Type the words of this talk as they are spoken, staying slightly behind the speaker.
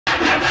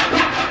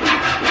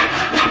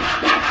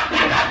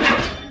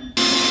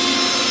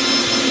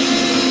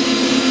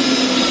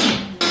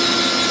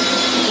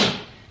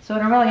So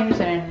what I'm really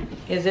interested in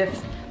is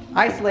if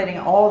isolating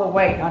all the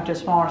weight onto a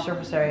smaller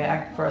surface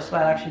area for a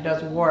sled actually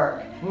does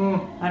work.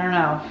 I don't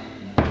know.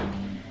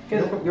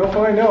 You'll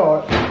find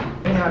out.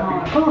 It may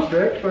not be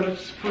perfect, but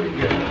it's pretty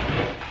good.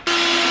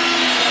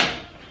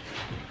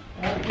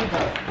 That's good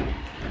enough.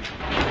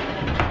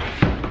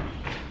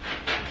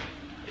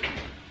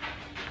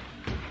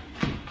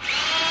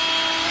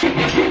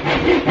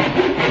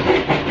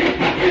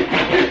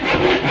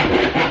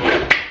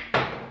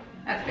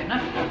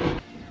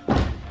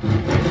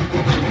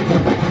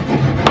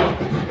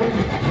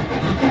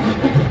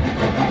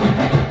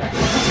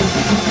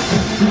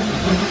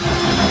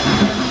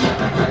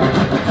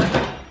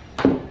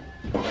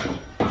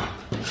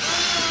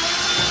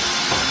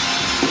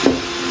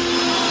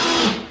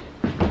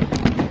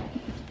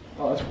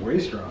 Oh, that's way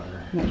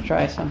stronger. Let's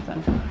try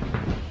something.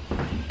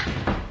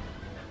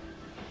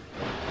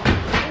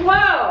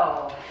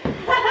 Whoa!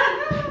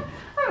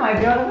 I might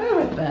be able to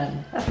move it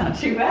then. That's not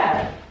too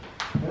bad.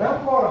 And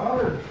that's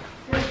about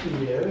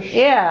 150-ish.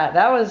 Yeah,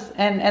 that was,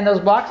 and those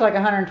blocks are like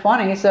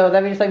 120, so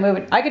that'd be just like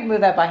moving. I could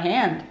move that by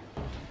hand.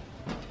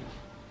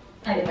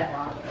 I did that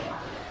wrong.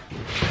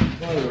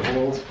 One of the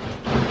holes.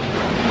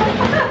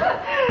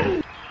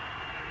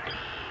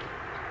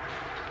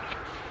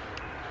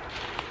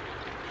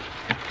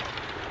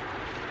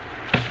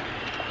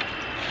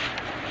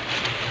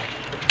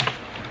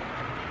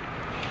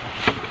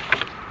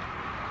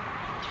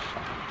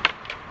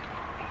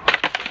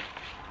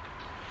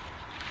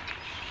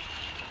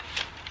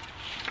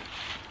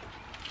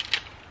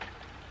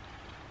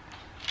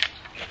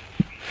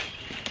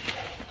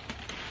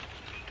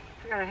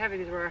 I forgot how heavy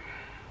these were.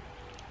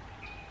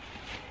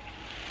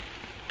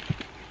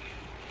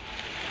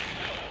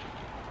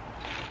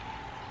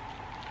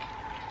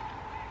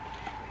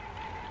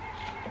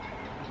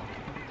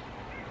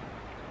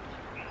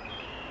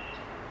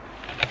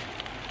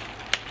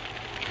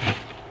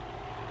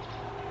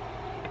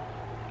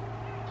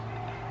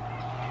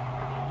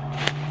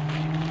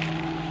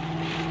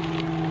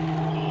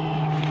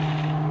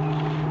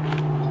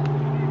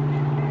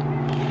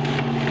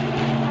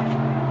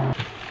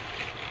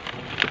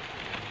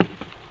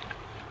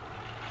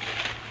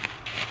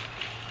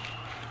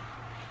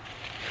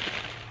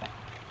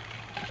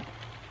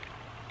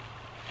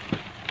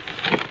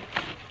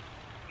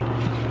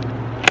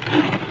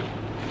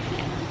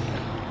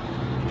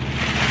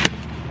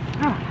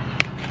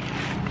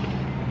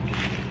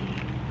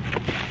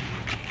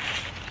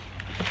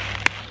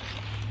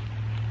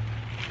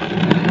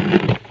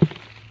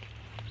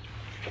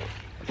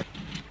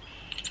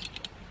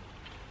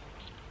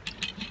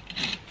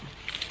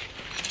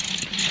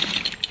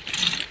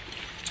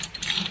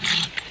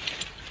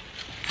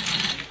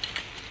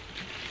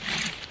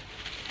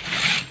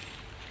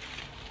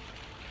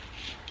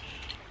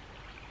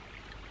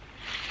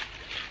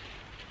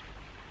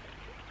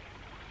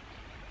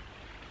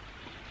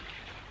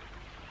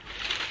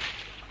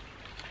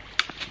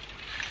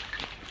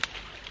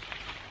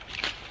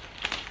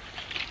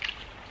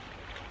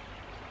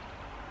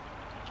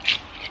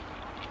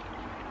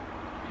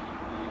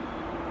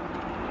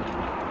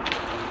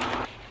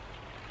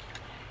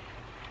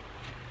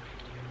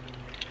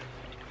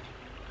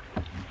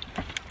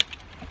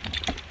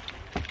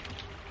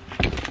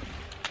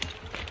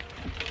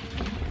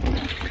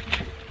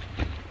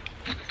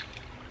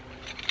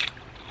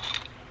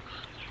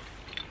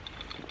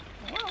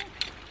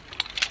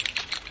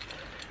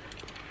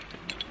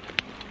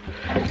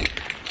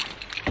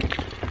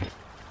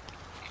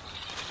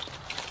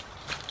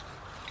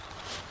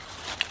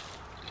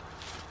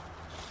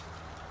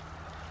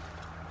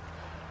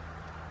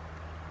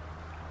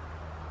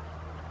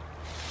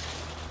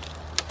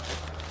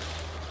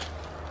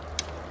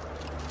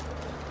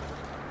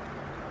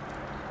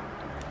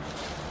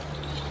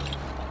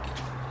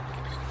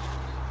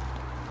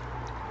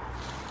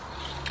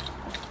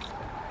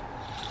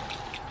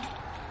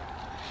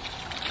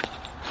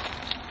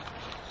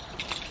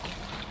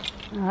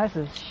 Oh, this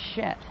is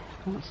shit. I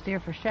don't steer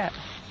for shit.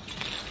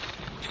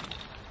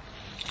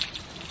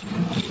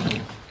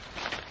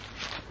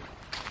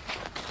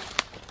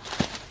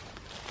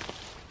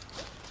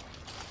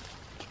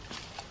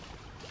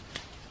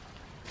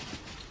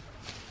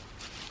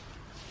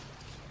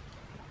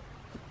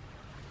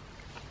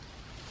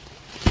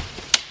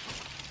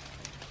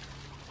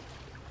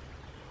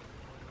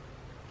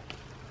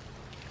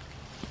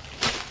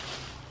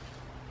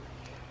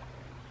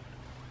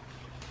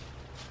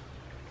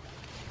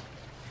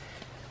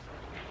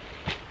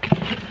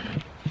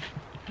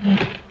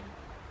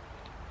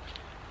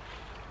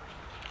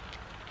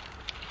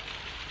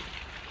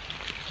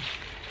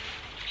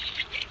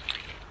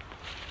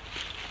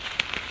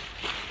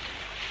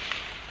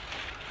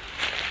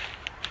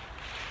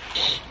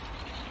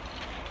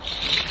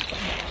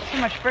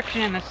 So much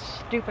friction in this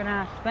stupid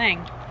ass thing.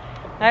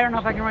 I don't know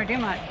if I can really do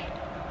much.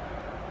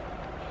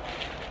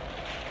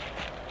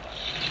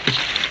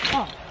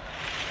 Oh.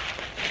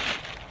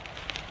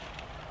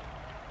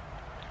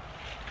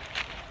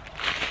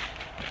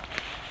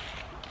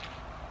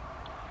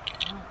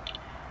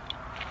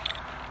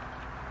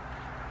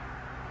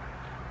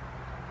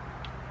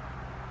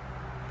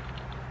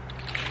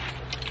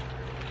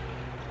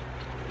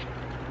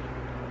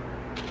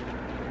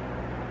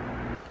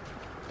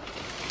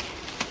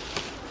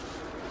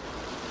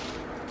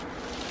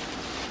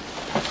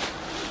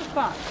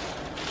 spot.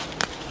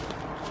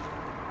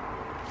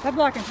 That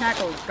block and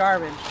tackle is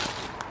garbage.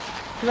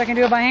 Because I can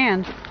do it by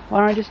hand. Why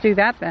don't I just do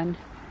that then?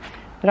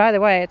 But either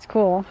way, it's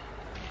cool.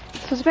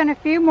 So it's been a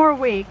few more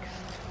weeks.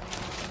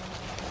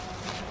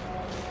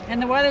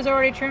 And the weather's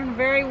already turned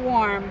very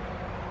warm.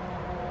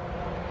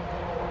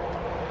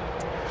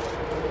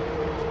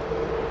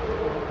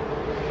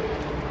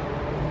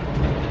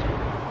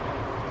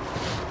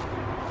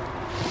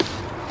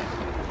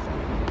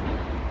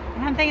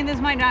 And I'm thinking this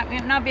might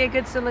not be a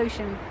good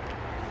solution.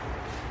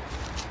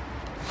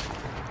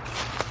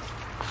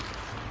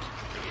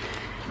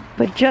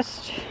 But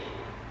just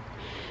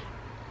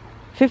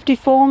 50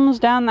 fulms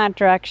down that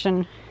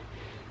direction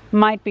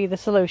might be the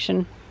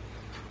solution.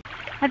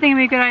 I think it'd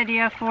be a good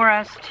idea for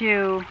us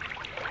to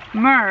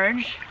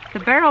merge the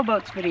barrel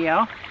boats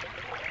video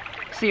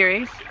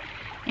series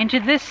into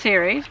this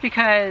series,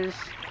 because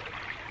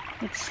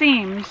it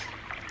seems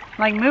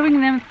like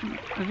moving them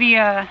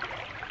via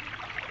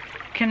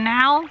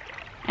canal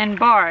and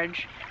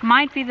barge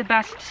might be the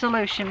best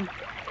solution,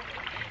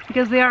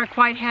 because they are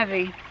quite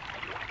heavy.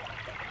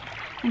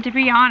 And to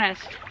be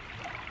honest,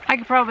 I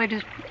could probably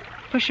just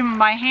push them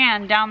by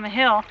hand down the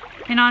hill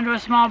and onto a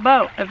small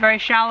boat, a very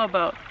shallow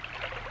boat.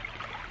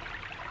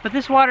 But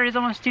this water is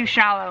almost too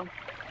shallow.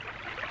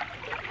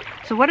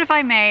 So what if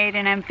I made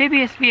an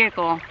amphibious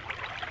vehicle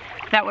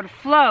that would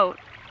float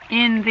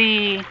in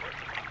the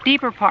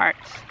deeper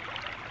parts,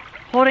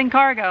 holding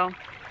cargo,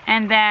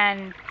 and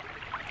then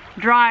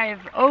drive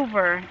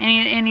over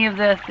any of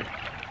the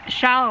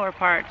shallower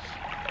parts?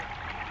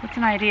 That's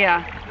an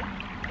idea.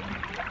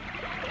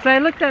 So I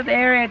looked at the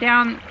area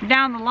down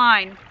the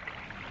line.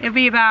 It'd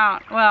be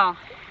about, well,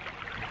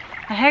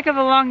 a heck of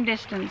a long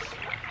distance,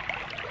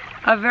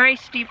 a very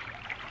steep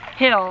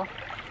hill,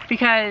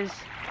 because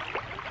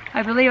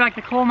I believe like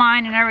the coal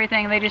mine and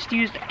everything, they just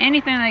used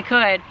anything they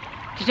could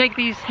to take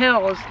these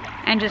hills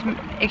and just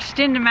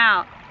extend them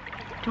out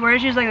to where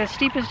it's just like the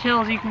steepest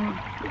hills you can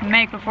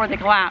make before they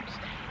collapse.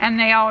 And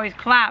they always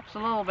collapse a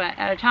little bit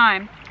at a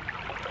time.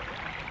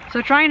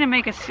 So trying to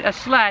make a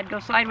sled go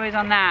sideways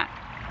on that,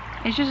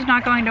 it's just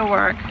not going to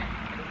work.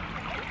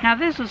 Now if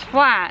this was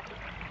flat,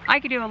 I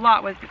could do a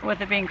lot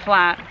with it being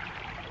flat.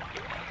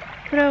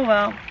 But oh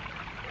well.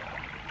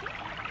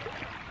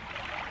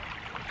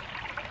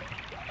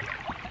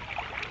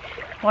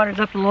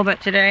 Water's up a little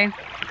bit today.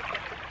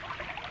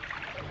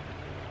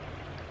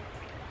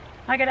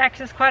 I could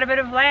access quite a bit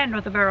of land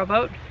with a barrel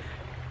boat.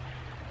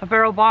 A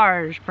barrel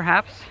barge,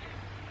 perhaps.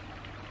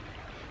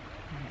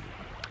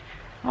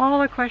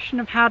 All a question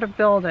of how to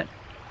build it.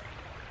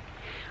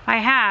 I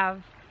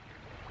have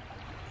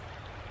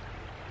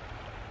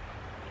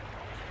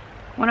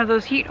one of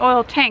those heat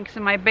oil tanks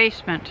in my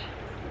basement,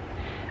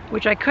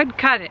 which I could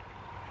cut it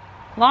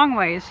long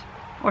ways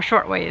or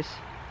short ways.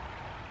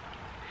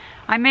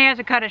 I may have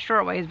to cut it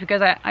short ways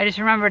because I just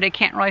remembered it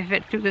can't really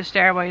fit through the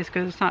stairways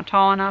because it's not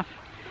tall enough.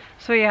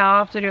 So yeah,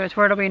 I'll have to do it to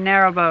where it'll be a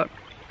narrow boat.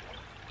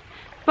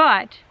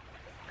 But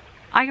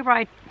I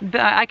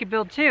could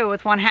build two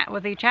with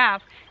each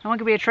half, and one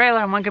could be a trailer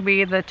and one could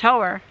be the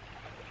tower.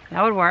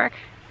 That would work.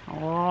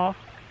 Oh,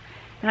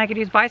 and I could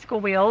use bicycle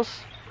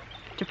wheels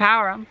to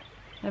power them.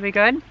 That'd be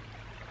good.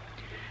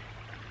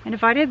 And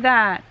if I did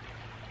that,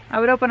 I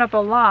would open up a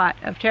lot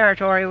of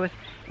territory with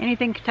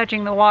anything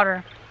touching the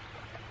water.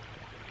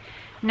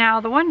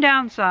 Now the one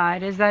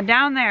downside is that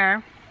down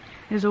there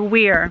is a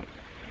weir.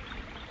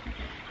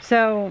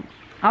 So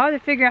I'll have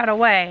to figure out a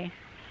way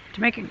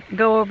to make it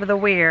go over the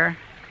weir.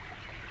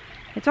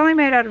 It's only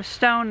made out of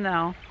stone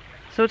though,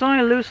 so it's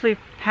only loosely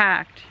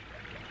packed.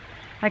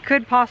 I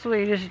could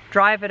possibly just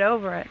drive it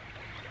over it.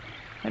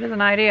 That is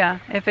an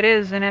idea, if it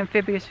is an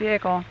amphibious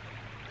vehicle.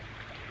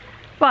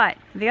 But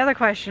the other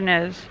question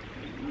is,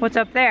 what's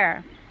up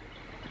there?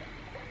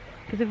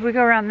 Because if we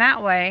go around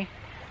that way,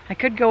 I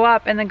could go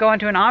up and then go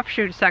into an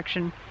offshoot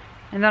section,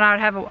 and then I would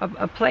have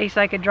a place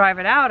I could drive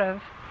it out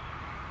of.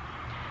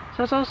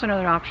 So it's also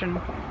another option.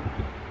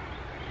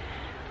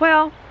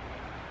 Well,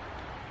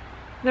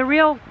 the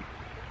real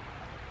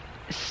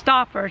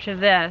stopper to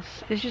this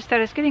is just that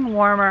it's getting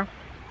warmer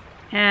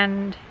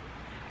and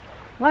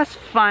less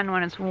fun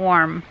when it's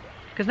warm,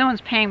 because no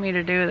one's paying me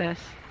to do this.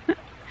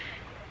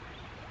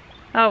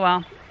 Oh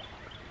well.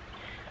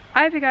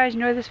 I hope you guys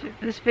enjoyed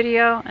this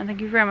video, and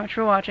thank you very much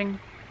for watching.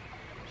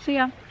 See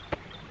ya.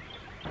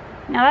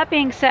 Now that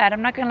being said,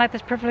 I'm not going to let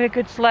this perfectly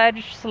good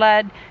sledge,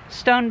 sled,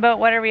 stone boat,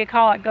 whatever you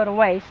call it, go to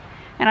waste.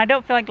 And I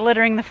don't feel like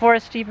littering the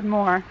forest even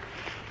more.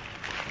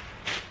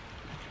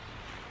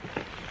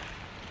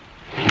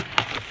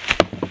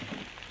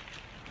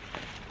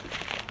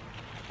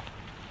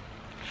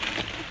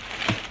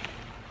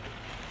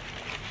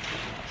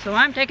 So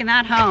I'm taking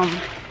that home.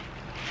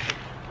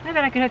 I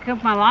bet I could hook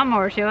up my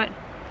lawnmower to it.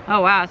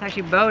 Oh wow, it's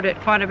actually bowed it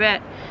quite a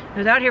bit. It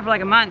was out here for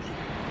like a month.